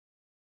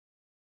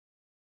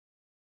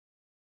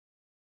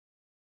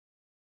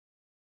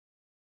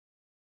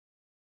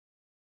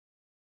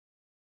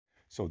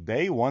So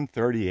day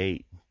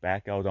 138,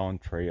 back out on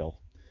trail.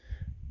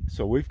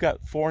 So we've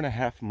got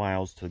 4.5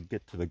 miles to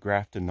get to the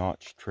Grafton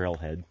Notch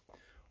trailhead,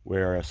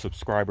 where a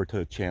subscriber to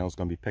the channel is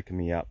going to be picking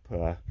me up,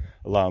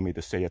 allowing me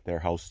to stay at their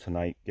house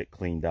tonight, get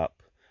cleaned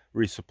up,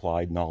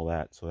 resupplied and all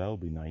that. So that'll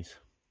be nice.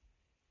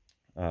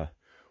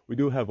 We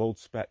do have Old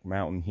Spec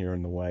Mountain here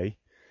in the way,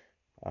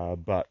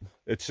 but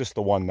it's just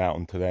the one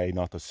mountain today,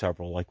 not the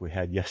several like we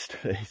had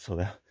yesterday.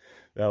 So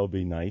that'll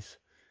be nice.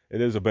 It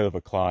is a bit of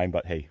a climb,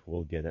 but hey,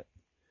 we'll get it.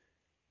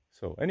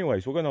 So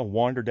anyways, we're going to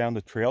wander down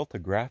the trail to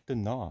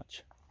Grafton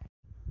Notch.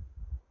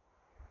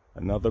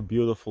 Another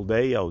beautiful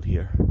day out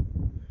here.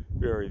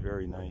 Very,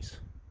 very nice.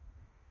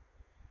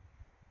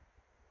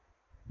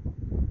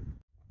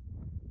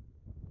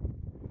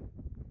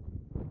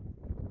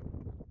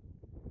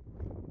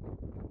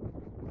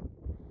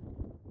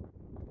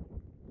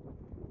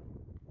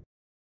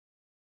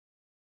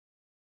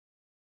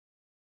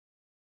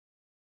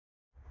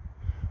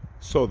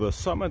 So the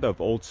summit of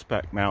Old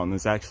Spec Mountain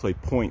is actually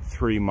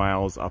 0.3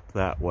 miles up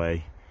that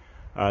way.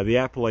 The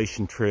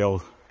Appalachian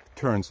Trail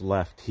turns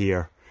left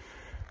here.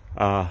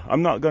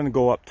 I'm not going to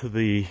go up to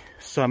the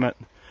summit.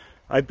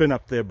 I've been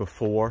up there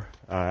before.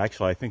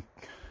 Actually, I'm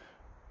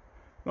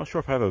not sure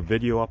if I have a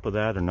video up of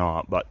that or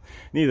not, but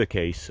in either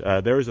case,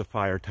 there is a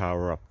fire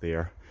tower up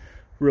there.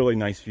 Really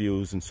nice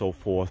views and so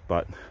forth,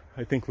 but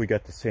I think we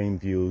got the same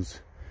views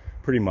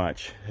pretty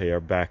much here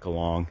back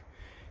along.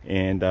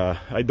 And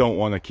I don't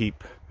want to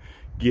keep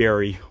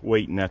Gary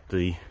waiting at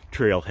the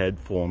trailhead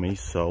for me,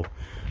 so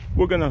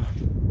we're gonna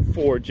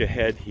forge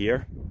ahead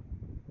here.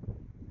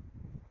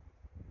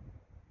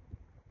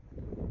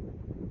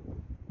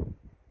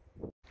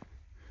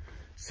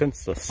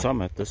 Since the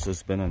summit, this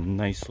has been a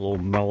nice little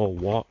mellow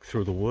walk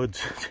through the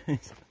woods.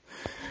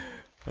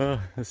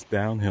 This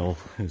downhill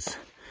is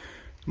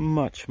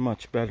much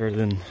better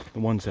than the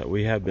ones that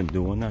we have been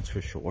doing, that's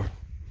for sure.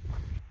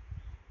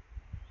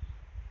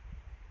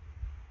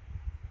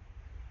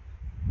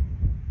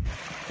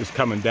 Just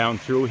coming down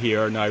through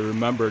here, and I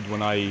remembered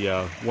when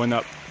I went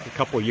up a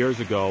couple years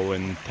ago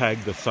and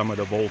tagged the summit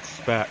of Old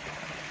Spec.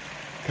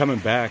 Coming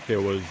back,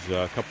 there was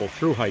a couple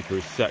through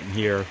hikers sitting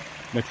here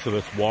next to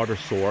this water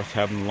source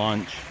having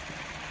lunch,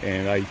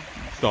 and I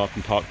stopped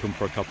and talked to them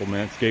for a couple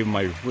minutes, gave them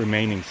my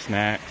remaining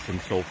snacks and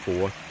so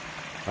forth.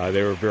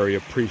 They were very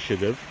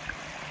appreciative.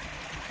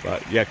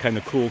 But yeah, kind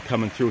of cool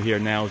coming through here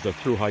now as a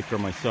through hiker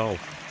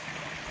myself.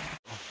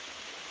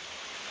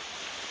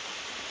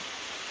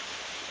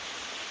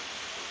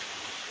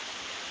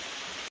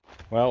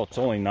 Well, it's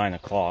only 9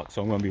 o'clock,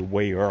 so I'm going to be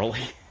way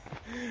early.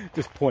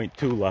 Just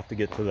 0.2 left to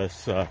get to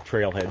this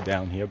trailhead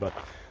down here, but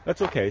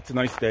that's okay. It's a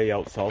nice day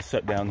out, so I'll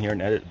sit down here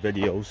and edit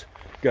videos.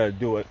 Got to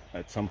do it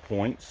at some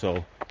point,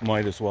 so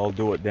might as well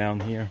do it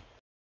down here.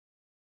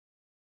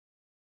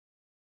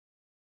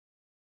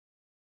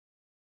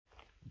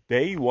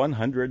 Day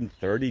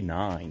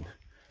 139,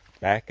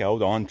 back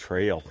out on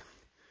trail.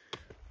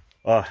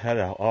 Had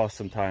an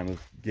awesome time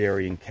with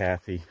Gary and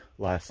Kathy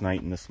last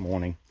night and this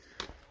morning.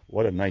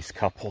 What a nice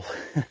couple.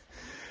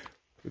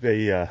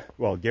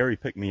 Well, Gary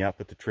picked me up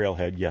at the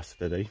trailhead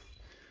yesterday.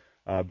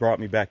 Brought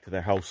me back to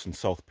their house in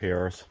South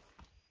Paris.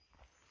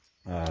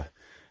 Had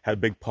a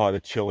big pot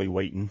of chili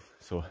waiting,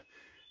 so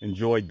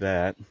enjoyed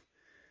that.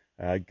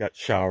 Got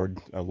showered,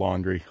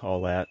 laundry,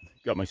 all that.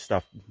 Got my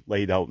stuff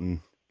laid out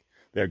in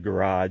their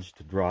garage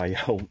to dry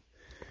out.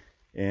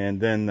 And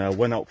then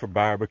went out for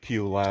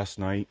barbecue last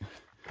night.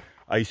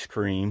 Ice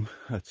cream.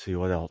 Let's see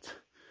what else.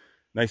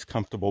 Nice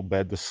comfortable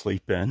bed to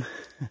sleep in.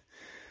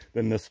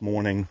 Then this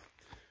morning,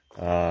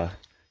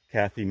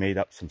 Kathy made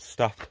up some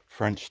stuffed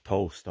French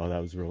toast. Oh,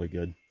 that was really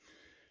good.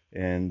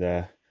 And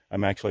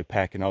I'm actually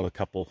packing out a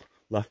couple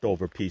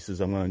leftover pieces.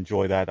 I'm going to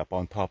enjoy that up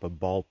on top of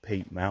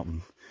Baldpate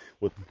Mountain.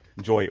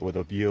 Enjoy it with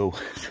a view.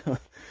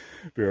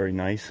 Very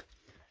nice.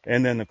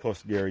 And then, of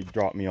course, Gary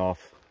dropped me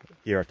off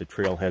here at the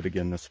trailhead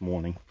again this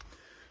morning.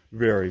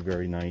 Very,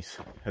 very nice.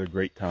 Had a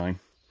great time.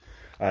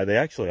 They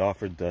actually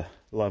offered to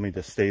allow me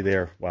to stay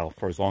there, well,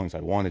 for as long as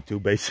I wanted to,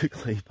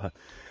 basically. But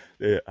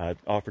they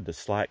offered to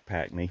slack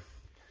pack me.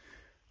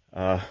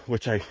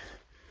 Which there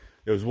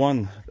was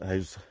one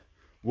I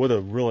would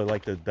have really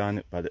liked to have done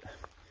it, but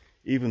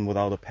even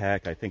without a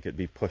pack, I think it'd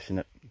be pushing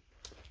it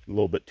a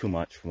little bit too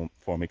much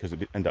for me, because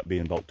it'd end up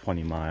being about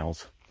 20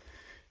 miles.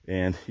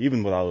 And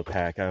even without a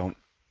pack, I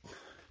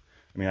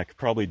mean, I could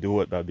probably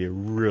do it, but it'd be a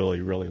really,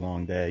 really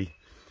long day.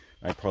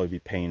 I'd probably be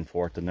paying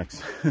for it the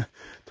next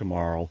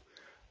tomorrow.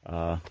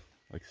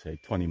 Like I say,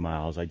 20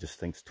 miles, I just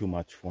think it's too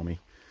much for me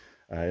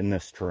in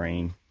this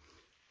terrain.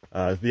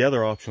 The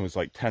other option was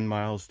like 10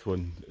 miles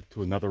to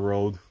another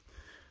road.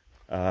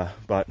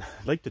 But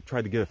I'd like to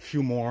try to get a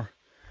few more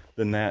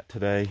than that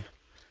today,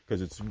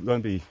 because it's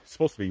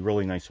supposed to be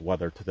really nice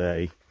weather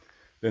today.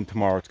 Then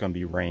tomorrow it's going to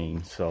be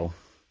rain, so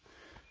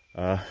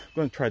I'm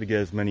going to try to get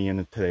as many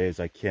in today as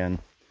I can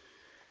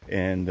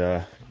and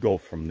go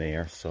from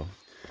there. So,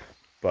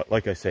 but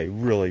like I say,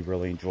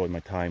 really enjoyed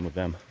my time with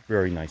them.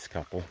 Very nice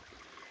couple.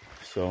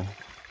 So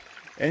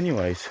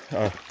anyways,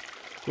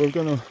 we're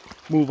going to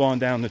move on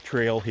down the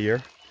trail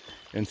here,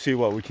 and see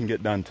what we can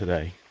get done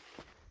today.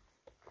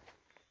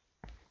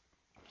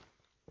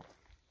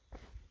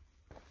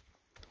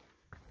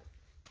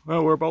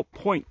 Well, we're about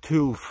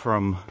 0.2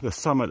 from the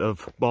summit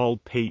of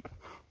Baldpate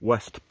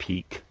West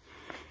Peak.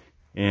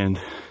 And,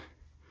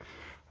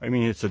 I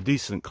mean, it's a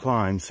decent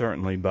climb,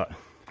 certainly, but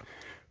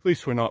at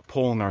least we're not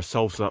pulling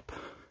ourselves up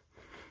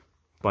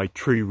by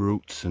tree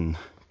roots and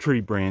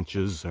tree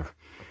branches or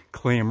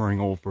clambering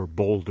over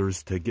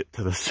boulders to get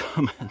to the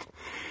summit.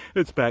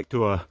 It's back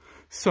to a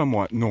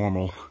somewhat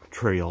normal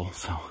trail,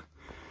 so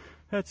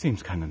that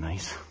seems kind of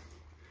nice.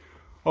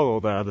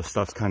 Although the other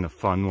stuff's kind of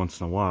fun once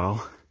in a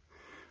while.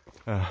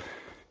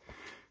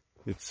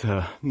 It's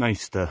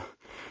nice to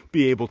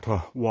be able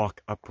to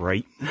walk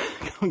upright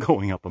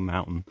going up a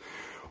mountain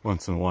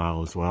once in a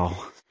while as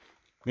well.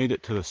 Made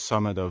it to the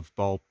summit of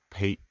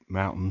Baldpate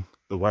Mountain,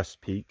 the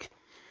West Peak.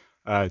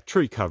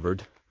 Tree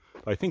covered.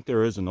 I think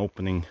there is an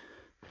opening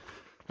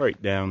right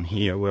down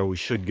here where we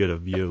should get a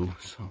view,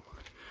 so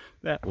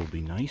that will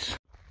be nice.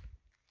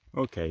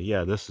 Okay,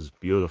 yeah, this is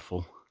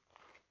beautiful.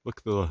 Look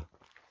at the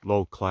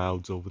low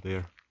clouds over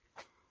there.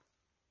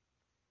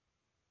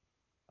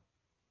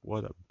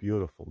 What a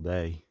beautiful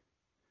day.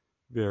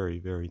 Very,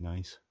 very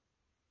nice.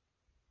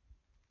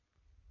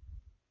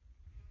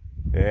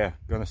 Yeah,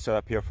 gonna set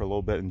up here for a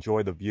little bit,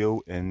 enjoy the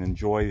view, and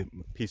enjoy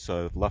a piece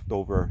of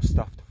leftover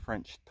stuffed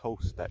French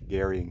toast that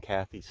Gary and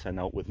Kathy sent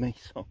out with me.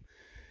 So,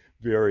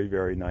 very,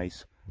 very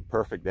nice.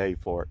 Perfect day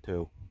for it,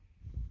 too.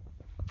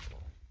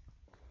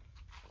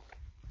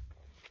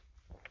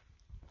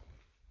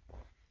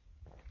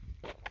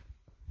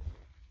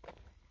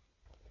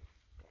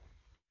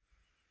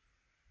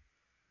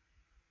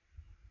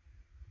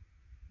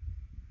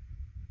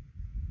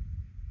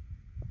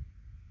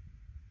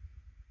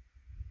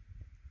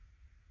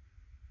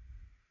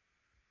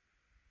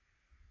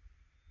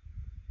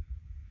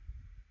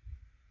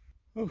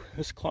 Oh,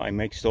 this climb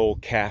makes the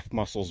old calf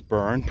muscles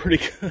burn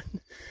pretty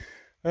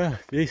good.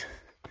 Geez.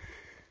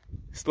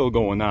 Still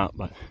going up,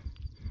 but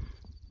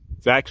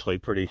it's actually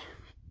pretty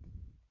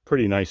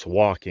nice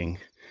walking.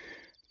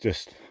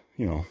 Just,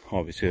 you know,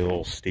 obviously a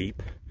little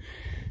steep.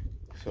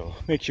 So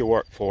makes you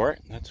work for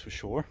it, that's for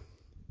sure.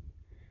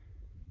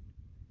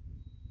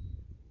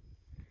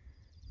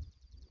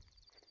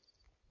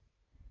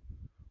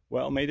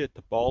 Well, made it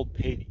to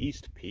Baldpate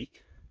East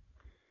Peak.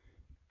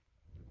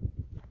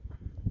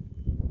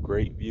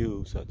 Great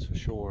views, that's for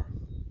sure.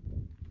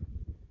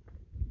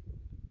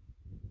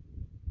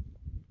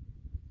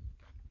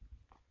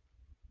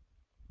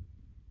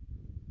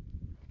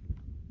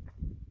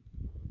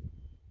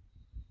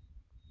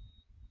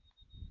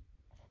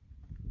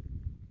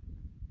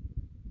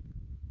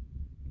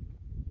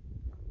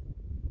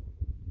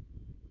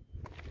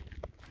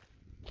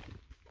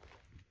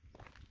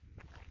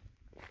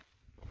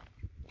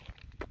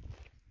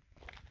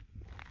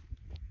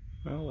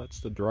 Well, that's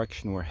the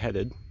direction we're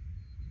headed.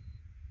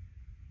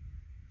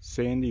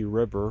 Sandy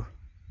River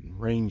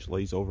range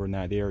lays over in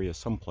that area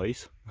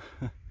someplace.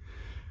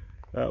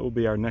 That will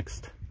be our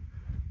next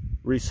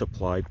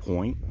resupply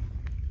point.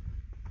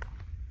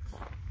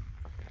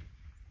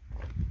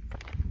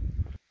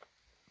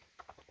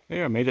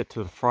 There, I made it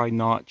to the Fry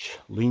Notch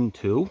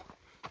lean-to.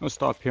 I'm going to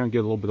stop here and get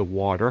a little bit of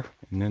water,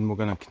 and then we're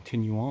going to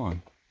continue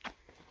on.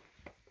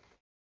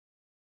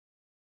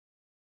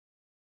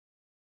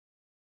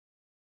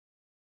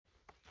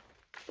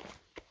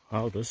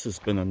 Wow, this has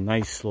been a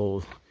nice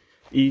little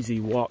easy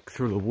walk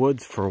through the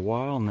woods for a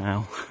while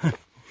now.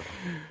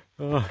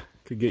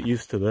 Could get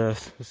used to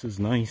this. This is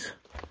nice.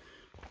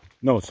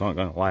 No, it's not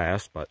going to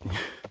last, but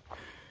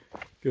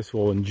guess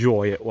we'll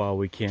enjoy it while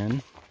we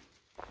can.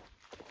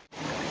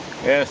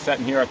 Yeah,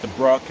 sitting here at the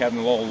brook, having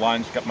a little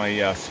lunch. Got my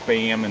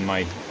Spam and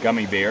my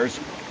gummy bears.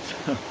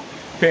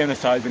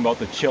 Fantasizing about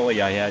the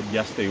chili I had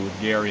yesterday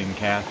with Gary and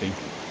Kathy.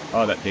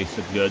 Oh, that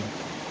tasted good.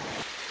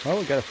 Well,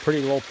 we got a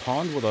pretty little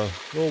pond with a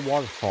little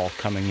waterfall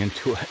coming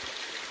into it.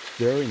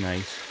 Very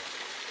nice.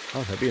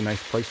 Oh, that'd be a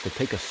nice place to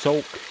take a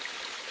soak.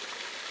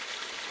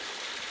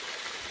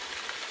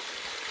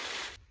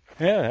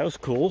 Yeah, that was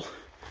cool.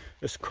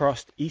 Just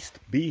crossed East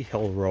Bee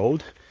Hill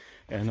Road,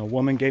 and a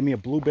woman gave me a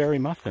blueberry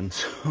muffin.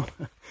 So,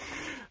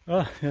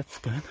 that's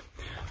good.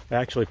 I'm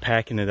actually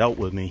packing it out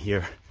with me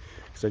here,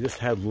 because I just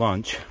had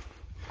lunch.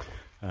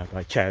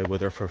 I chatted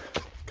with her for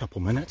a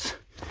couple minutes,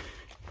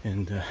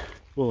 and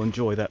we'll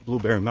enjoy that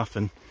blueberry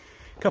muffin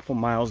a couple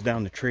miles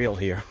down the trail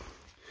here.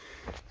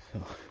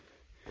 So,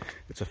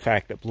 it's a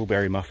fact that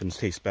blueberry muffins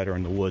taste better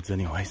in the woods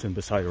anyways than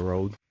beside a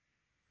road.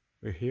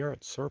 We're here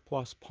at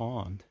Surplus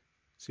Pond.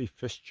 See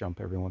fish jump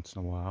every once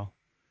in a while.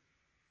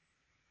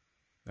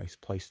 Nice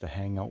place to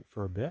hang out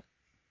for a bit.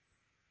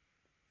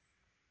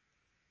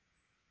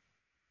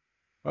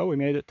 Well, we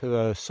made it to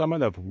the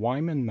summit of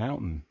Wyman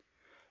Mountain.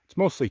 It's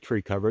mostly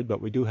tree covered,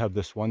 but we do have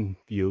this one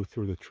view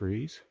through the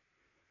trees.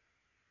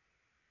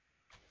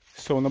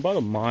 So in about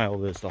a mile,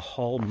 there's the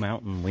Hall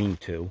Mountain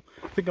lean-to.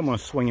 I think I'm going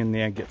to swing in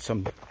there and get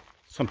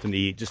something to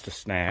eat, just a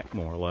snack,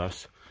 more or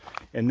less.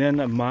 And then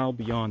a mile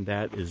beyond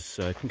that is,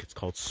 I think it's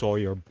called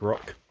Sawyer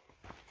Brook.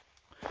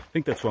 I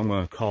think that's what I'm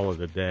going to call it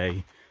a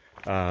day.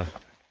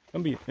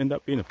 gonna end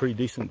up being a pretty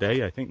decent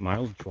day. I think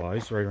mileage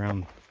wise, right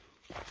around,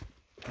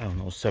 I don't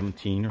know,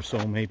 17 or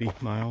so maybe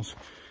miles.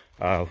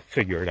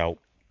 Figure it out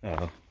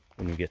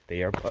when we get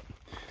there. But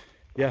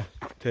yeah,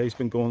 today's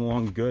been going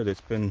along good.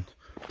 It's been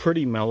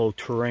pretty mellow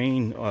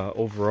terrain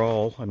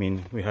overall. I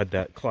mean, we had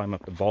that climb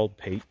up the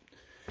Baldpate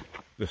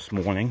this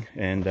morning,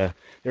 and there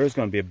is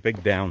going to be a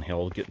big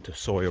downhill getting to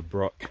Sawyer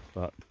Brook,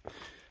 but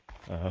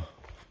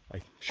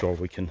I'm sure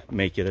we can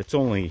make it. It's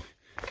only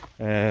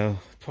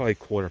probably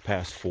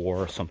 4:15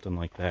 or something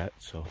like that,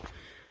 so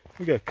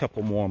we got a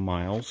couple more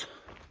miles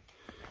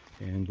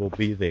and we'll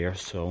be there,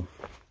 so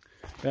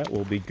that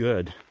will be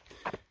good.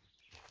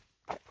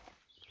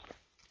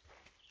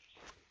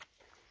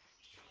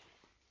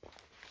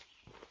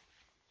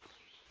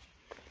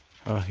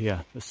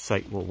 Yeah, this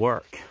site will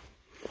work.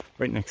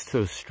 Right next to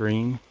the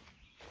stream.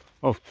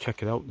 Oh,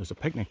 check it out. There's a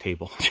picnic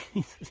table.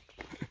 Jesus.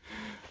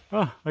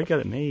 Oh, I got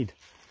it made.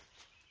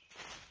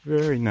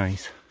 Very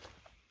nice.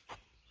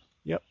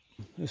 Yep,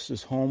 this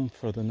is home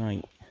for the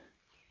night.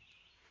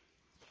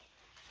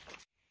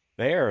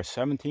 There,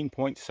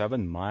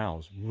 17.7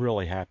 miles.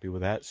 Really happy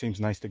with that.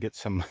 Seems nice to get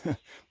some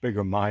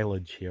bigger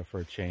mileage here for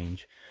a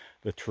change.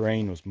 The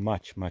terrain was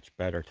much, much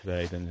better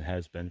today than it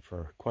has been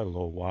for quite a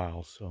little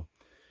while. So,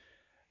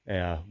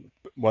 yeah,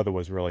 weather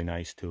was really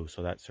nice too,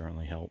 so that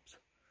certainly helps.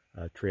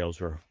 Trails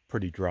were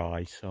pretty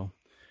dry. So,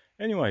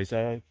 anyways,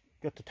 I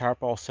got the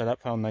tarp all set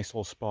up. Found a nice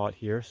little spot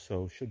here,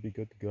 so should be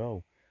good to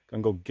go.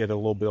 Gonna go get a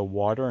little bit of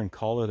water and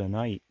call it a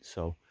night.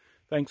 So,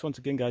 thanks once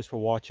again, guys, for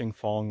watching,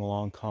 following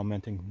along,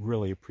 commenting.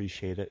 Really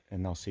appreciate it,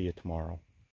 and I'll see you tomorrow.